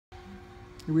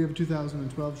Here we have a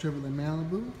 2012 Chevrolet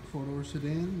Malibu, 4-door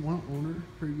sedan, one owner,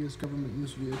 previous government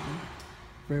use vehicle.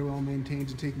 Very well maintained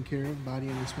and taken care of. Body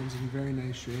on this one's in very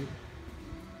nice shape.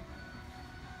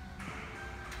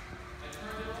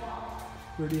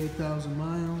 38,000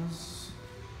 miles.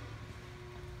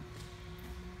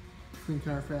 Clean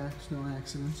Carfax, no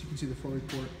accidents. You can see the full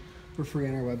report for free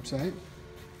on our website.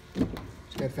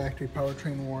 It's got factory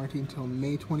powertrain warranty until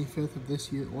May 25th of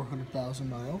this year or 100,000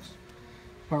 miles.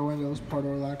 Power windows, power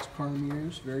door locks, power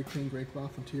mirrors, very clean gray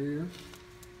cloth interior.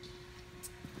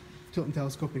 Tilt and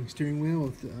telescoping steering wheel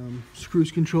with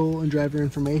cruise control and driver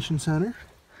information center.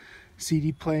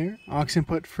 CD player, aux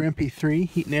input for MP3,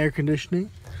 heat and air conditioning,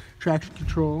 traction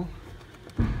control.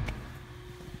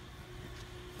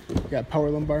 Got power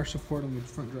lumbar support on the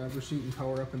front driver's seat and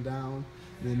power up and down.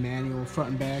 And then manual front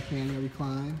and back, manual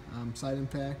recline, side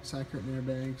impact, side curtain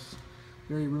airbags.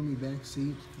 Very roomy back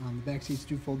seat. The back seats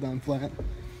do fold down flat,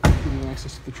 giving you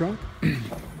access to the trunk.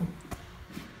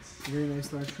 Very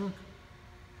nice large trunk.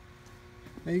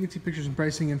 Now you can see pictures and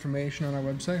pricing information on our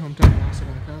website,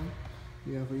 hometownmassa.com.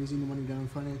 We have easy money down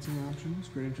financing options,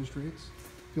 great interest rates.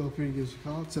 Feel free to give us a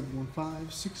call at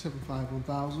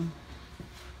 715-675-1000.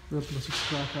 We're open till 6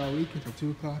 o'clock all week until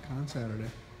 2 o'clock on Saturday.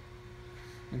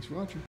 Thanks for watching.